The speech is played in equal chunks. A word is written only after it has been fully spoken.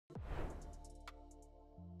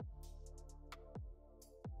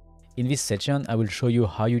In this section, I will show you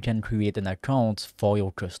how you can create an account for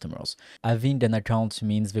your customers. Having an account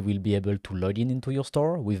means they will be able to log in into your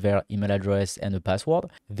store with their email address and a password.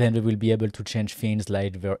 Then they will be able to change things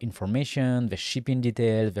like their information, their shipping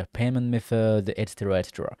details, their payment method, etc.,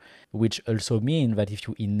 etc. Which also means that if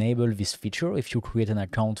you enable this feature, if you create an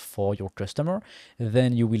account for your customer,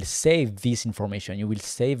 then you will save this information. You will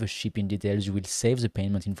save the shipping details, you will save the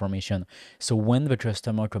payment information. So when the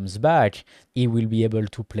customer comes back, he will be able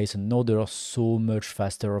to place an order so much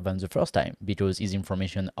faster than the first time because his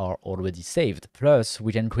information are already saved. Plus,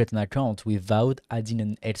 we can create an account without adding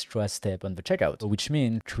an extra step on the checkout, which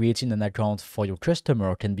means creating an account for your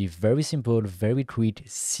customer can be very simple, very quick,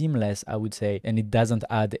 seamless, I would say, and it doesn't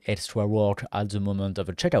add extra work at the moment of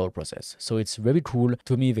the checkout process. So it's very cool.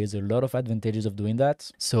 To me, there's a lot of advantages of doing that.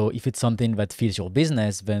 So if it's something that fits your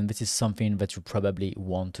business, then this is something that you probably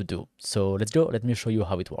want to do. So let's go. Let me show you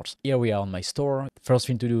how it works. Here we are on my store. First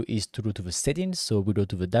thing to do is to go to the settings. So we go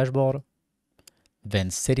to the dashboard,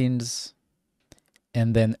 then settings,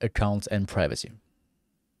 and then accounts and privacy.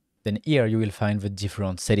 Then here you will find the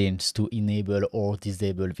different settings to enable or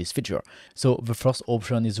disable this feature. So the first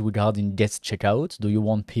option is regarding guest checkout. Do you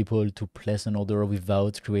want people to place an order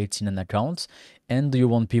without creating an account? And do you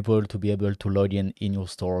want people to be able to log in your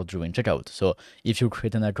store during checkout? So if you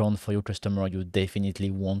create an account for your customer, you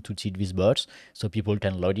definitely want to tick this box so people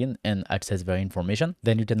can log in and access their information.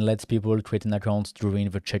 Then you can let people create an account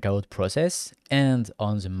during the checkout process and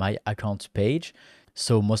on the My Account page.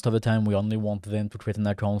 So most of the time, we only want them to create an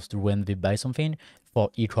account when they buy something. For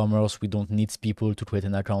e-commerce, we don't need people to create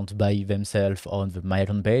an account by themselves on the My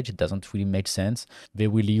Account page. It doesn't really make sense. They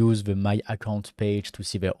will use the My Account page to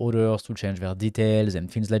see their orders, to change their details and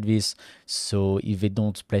things like this. So if they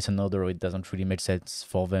don't place an order, it doesn't really make sense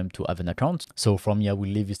for them to have an account. So from here,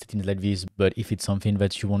 we'll leave the settings like this. But if it's something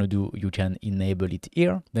that you want to do, you can enable it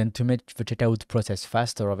here. Then to make the checkout process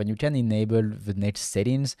faster, then you can enable the next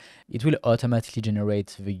settings. It will automatically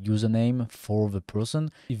generate the username for the person.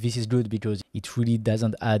 This is good because it really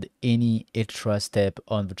doesn't add any extra step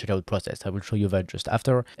on the checkout process. I will show you that just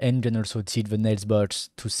after. And you can also tick the next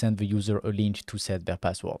box to send the user a link to set their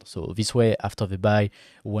password. So this way, after they buy,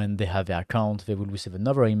 when they have their account, they will receive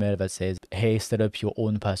another email that says, hey, set up your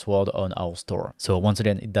own password on our store. So once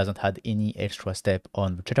again, it doesn't add any extra step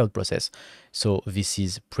on the checkout process. So this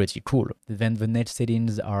is pretty cool. Then the next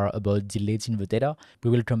settings are about deleting the data.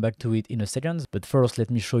 We will come back to it in a second, but first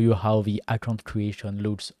let me show you how the account creation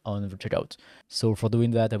looks on the checkout. So for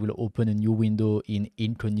doing that, I will open a new window in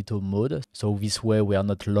incognito mode. So this way we are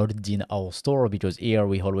not logged in our store because here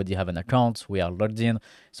we already have an account, we are logged in.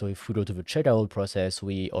 So if we go to the checkout process,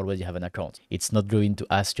 we already have an account. It's not going to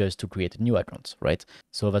ask us to create a new account, right?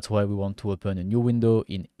 So that's why we want to open a new window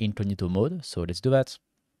in incognito mode. So let's do that.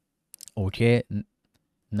 Okay,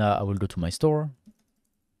 now I will go to my store.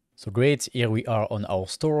 So great, here we are on our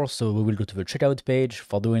store. So we will go to the checkout page.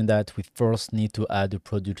 For doing that, we first need to add a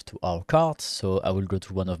product to our cart. So I will go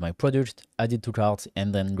to one of my products, add it to cart,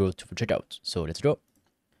 and then go to the checkout. So let's go.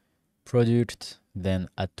 Product, then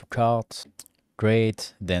add to cart.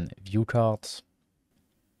 Great, then view cart,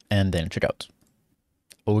 and then checkout.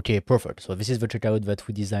 Okay, perfect. So this is the checkout that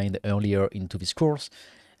we designed earlier into this course.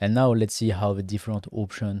 And now let's see how the different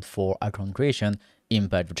options for account creation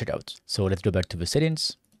impact the checkout. So let's go back to the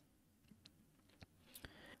settings.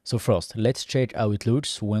 So first, let's check how it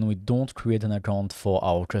looks when we don't create an account for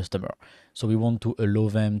our customer. So we want to allow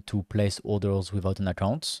them to place orders without an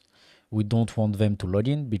account. We don't want them to log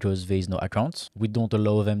in because there is no account. We don't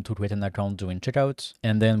allow them to create an account during checkout.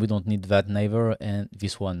 And then we don't need that neither, and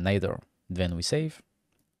this one neither. Then we save.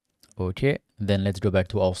 Okay, then let's go back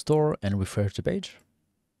to our store and refresh the page.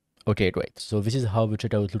 Okay, great. So this is how the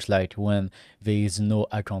checkout looks like when there is no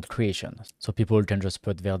account creation. So people can just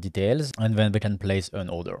put their details and then they can place an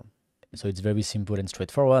order. So it's very simple and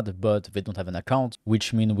straightforward, but they don't have an account,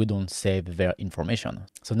 which means we don't save their information.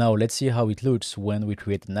 So now let's see how it looks when we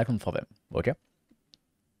create an account for them, okay?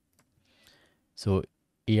 So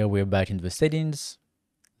here we're back in the settings.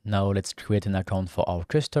 Now let's create an account for our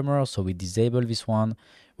customer. So we disable this one.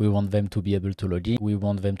 We want them to be able to log in. We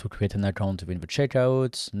want them to create an account in the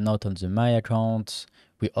checkout, not on the My Account.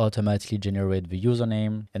 We automatically generate the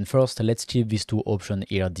username. And first, let's keep these two options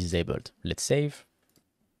here disabled. Let's save.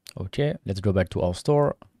 Okay, let's go back to our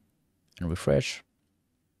store and refresh.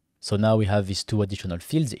 So now we have these two additional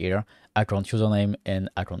fields here, account username and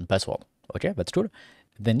account password. Okay, that's cool.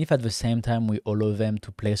 Then if at the same time we allow them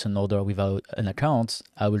to place an order without an account,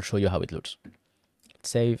 I will show you how it looks. Let's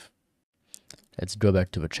save. Let's go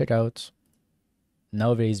back to the checkout.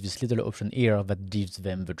 now there is this little option here that gives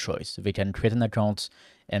them the choice. They can create an account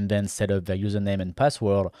and then set up their username and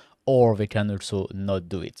password, or they can also not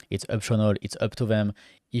do it. It's optional, it's up to them.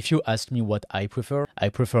 If you ask me what I prefer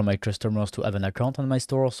my customers to have an account on my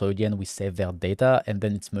store. So again, we save their data and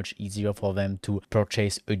then it's much easier for them to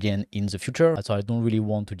purchase again in the future. So I don't really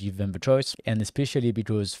want to give them the choice. And especially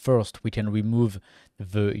because first we can remove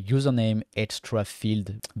the username extra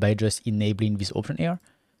field by just enabling this option here.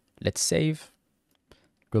 Let's save,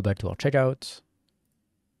 go back to our checkout.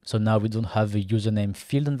 So now we don't have the username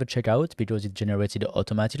field on the checkout because it generated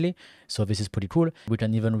automatically. So this is pretty cool. We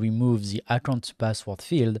can even remove the account password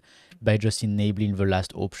field by just enabling the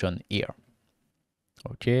last option here.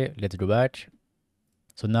 Okay, let's go back.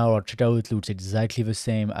 So now our checkout looks exactly the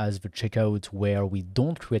same as the checkout where we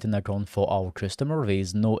don't create an account for our customer. There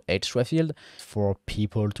is no extra field for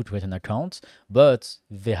people to create an account, but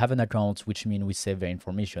they have an account, which means we save their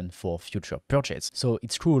information for future purchase. So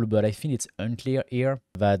it's cool, but I think it's unclear here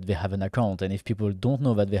that they have an account. And if people don't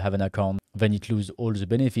know that they have an account, then it loses all the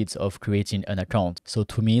benefits of creating an account. So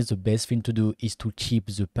to me, the best thing to do is to keep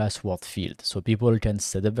the password field. So people can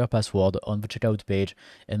set up their password on the checkout page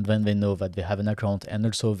and then they know that they have an account and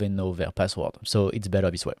also they know their password. So it's better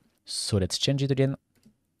this way. So let's change it again.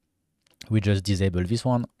 We just disable this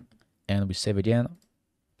one and we save again.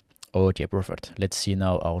 Okay, perfect. Let's see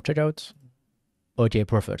now our checkout. Okay,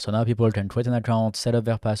 perfect. So now people can create an account, set up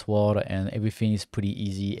their password, and everything is pretty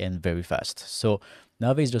easy and very fast. So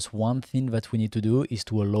now there's just one thing that we need to do is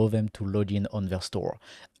to allow them to log in on their store.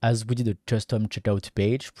 As we did a custom checkout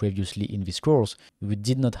page previously in this course, we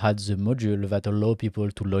did not have the module that allow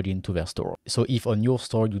people to log into their store. So if on your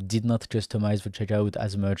store you did not customize the checkout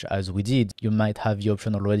as much as we did, you might have the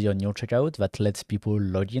option already on your checkout that lets people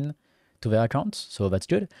log in to their accounts, so that's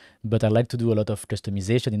good. But I like to do a lot of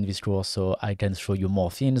customization in this course so I can show you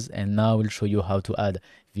more things, and now I will show you how to add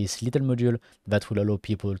this little module that will allow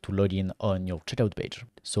people to log in on your checkout page.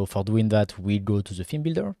 So for doing that, we go to the theme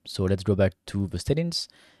builder. So let's go back to the settings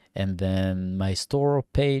and then my store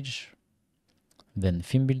page, then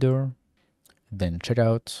theme builder, then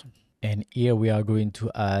checkout. And here we are going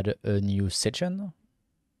to add a new section,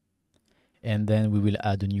 and then we will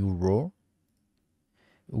add a new row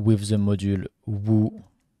with the module Woo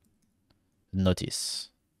Notice.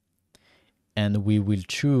 And we will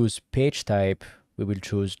choose page type, we will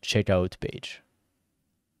choose checkout page.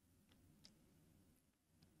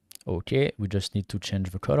 Okay, we just need to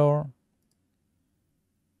change the color,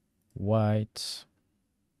 white,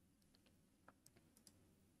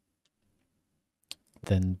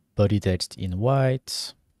 then body text in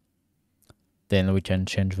white, then we can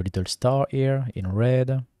change the little star here in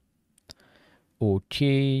red.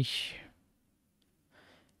 Okay,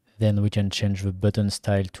 then we can change the button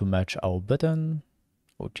style to match our button.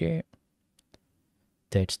 Okay,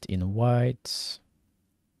 text in white,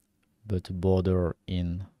 but border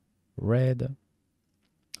in red.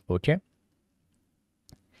 Okay,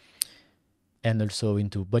 and also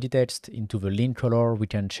into body text, into the link color, we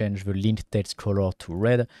can change the link text color to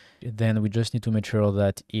red. Then we just need to make sure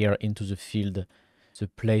that here into the field, the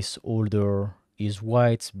placeholder is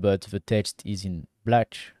white, but the text is in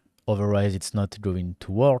black. Otherwise, it's not going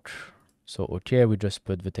to work. So, okay, we just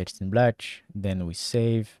put the text in black, then we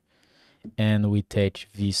save, and we take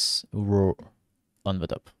this row on the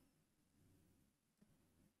top.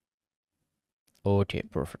 Okay,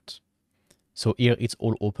 perfect. So here it's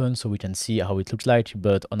all open, so we can see how it looks like,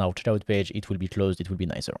 but on our checkout page, it will be closed, it will be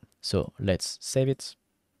nicer. So let's save it.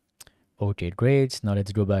 Okay, great. Now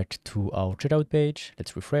let's go back to our checkout page.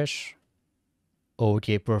 Let's refresh.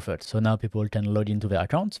 Okay, perfect. So now people can log into their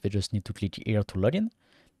accounts. They just need to click here to log in.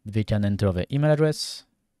 They can enter their email address,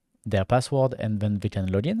 their password, and then they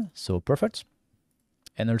can log in. So perfect.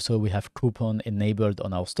 And also we have coupon enabled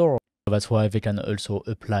on our store. So that's why they can also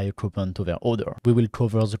apply a coupon to their order. We will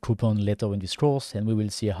cover the coupon later in this course, and we will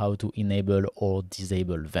see how to enable or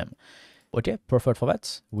disable them. Okay, perfect for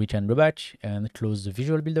that. We can go back and close the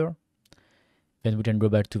visual builder. Then we can go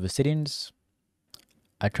back to the settings,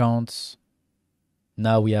 accounts.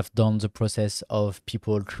 Now we have done the process of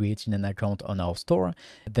people creating an account on our store.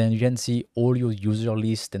 Then you can see all your user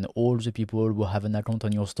list and all the people who have an account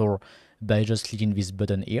on your store by just clicking this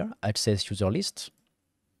button here, access user list.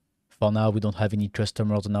 For now, we don't have any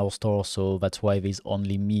customers on our store, so that's why there's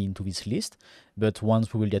only me into this list. But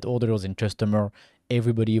once we will get orders and customer,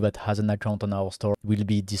 everybody that has an account on our store will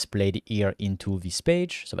be displayed here into this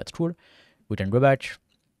page. So that's cool. We can go back.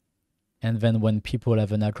 And then when people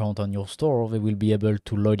have an account on your store, they will be able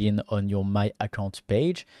to log in on your My Account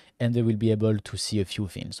page, and they will be able to see a few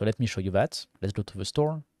things. So let me show you that. Let's go to the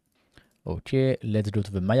store. Okay, let's go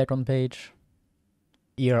to the My Account page.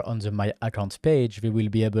 here on the My Accounts page, they will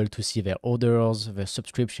be able to see their orders, their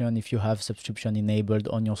subscription if you have subscription enabled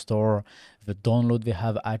on your store, the download they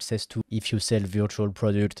have access to. If you sell virtual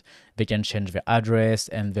product, they can change their address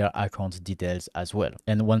and their account details as well.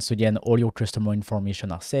 And once again, all your customer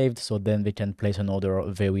information are saved, so then they can place an order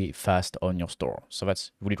very fast on your store. So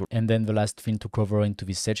that's really cool. And then the last thing to cover into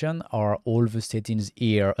this section are all the settings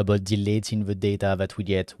here about deleting the data that we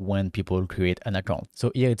get when people create an account.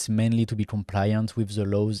 So here it's mainly to be compliant with the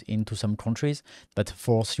laws into some countries that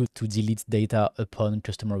force you to delete data upon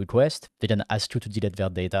customer request. They can ask you to delete their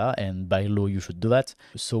data, and by law you should do that.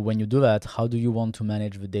 So when you do that, how do you want to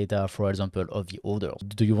manage the data, for example, of the orders?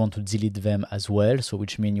 Do you want to delete them as well? So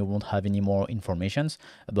which means you won't have any more information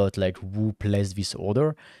about like who placed this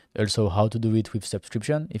order. Also, how to do it with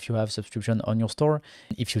subscription. If you have subscription on your store,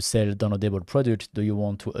 if you sell downloadable product, do you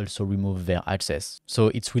want to also remove their access? So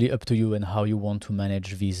it's really up to you and how you want to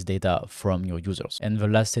manage this data from your users. And the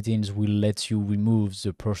last settings will let you remove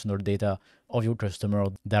the personal data of your customer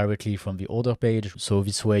directly from the order page. So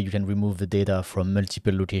this way you can remove the data from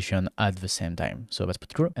multiple locations at the same time. So that's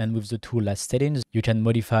pretty cool. And with the two last settings, you can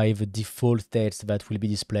modify the default text that will be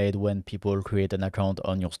displayed when people create an account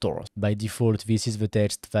on your store. By default, this is the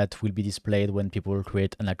text that will be displayed when people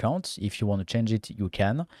create an account. If you want to change it, you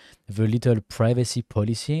can. The little privacy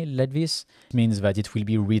policy like this means that it will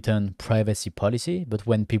be written privacy policy, but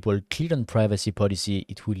when people click on privacy policy,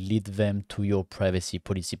 it will lead them to your privacy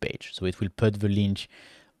policy page. So it will put the link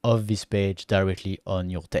of this page directly on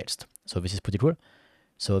your text. So this is pretty cool.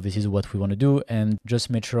 So this is what we want to do, and just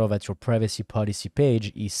make sure that your privacy policy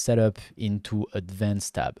page is set up into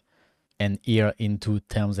advanced tab and here into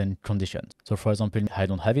terms and conditions. So for example, I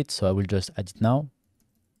don't have it, so I will just add it now.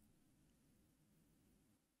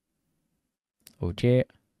 Okay,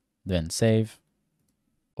 then save.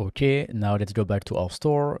 Okay, now let's go back to our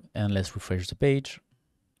store and let's refresh the page.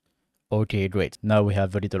 Okay, great. Now we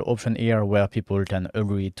have a little option here where people can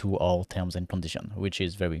agree to our terms and conditions, which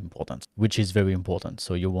is very important.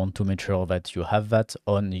 So you want to make sure that you have that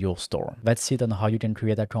on your store. That's it on how you can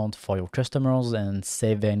create accounts for your customers and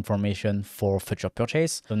save their information for future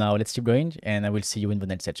purchase. So now let's keep going and I will see you in the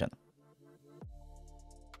next section.